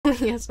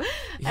Yes.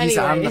 He's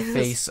on the Anyways,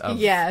 face of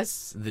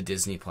yes. the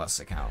Disney Plus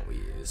account we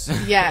use.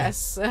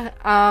 Yes.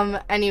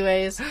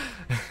 Anyways,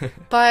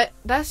 but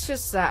that's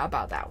just that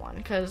about that one,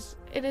 because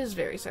it is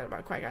very sad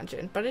about Qui-Gon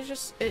Jinn, but it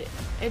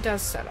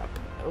does set up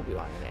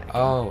Obi-Wan and Anakin.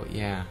 Oh,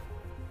 yeah.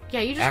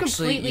 Yeah, you just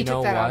Actually, completely you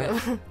know took that what?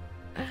 out of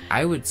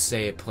I would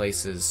say it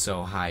places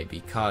so high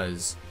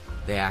because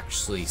they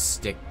actually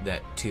stick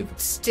to the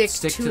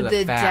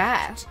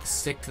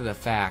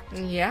fact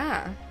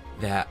Yeah.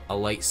 that a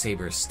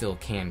lightsaber still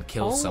can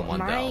kill someone,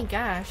 though. Oh my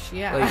gosh,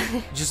 yeah.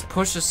 Like, just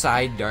push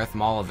aside Darth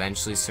Maul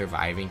eventually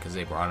surviving because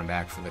they brought him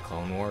back for the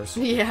Clone Wars.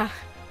 Yeah.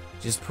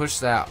 Just push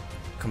that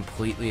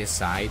completely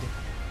aside.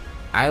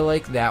 I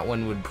like that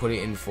one would put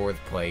it in 4th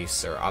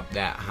place or up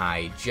that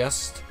high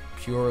just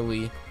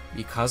purely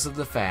because of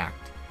the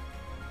fact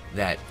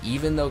that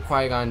even though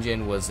Qui-Gon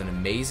Jinn was an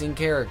amazing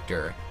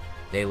character,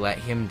 they let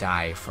him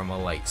die from a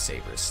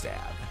lightsaber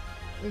stab.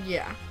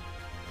 Yeah.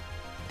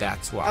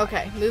 That's why.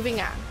 Okay,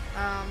 moving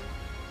on.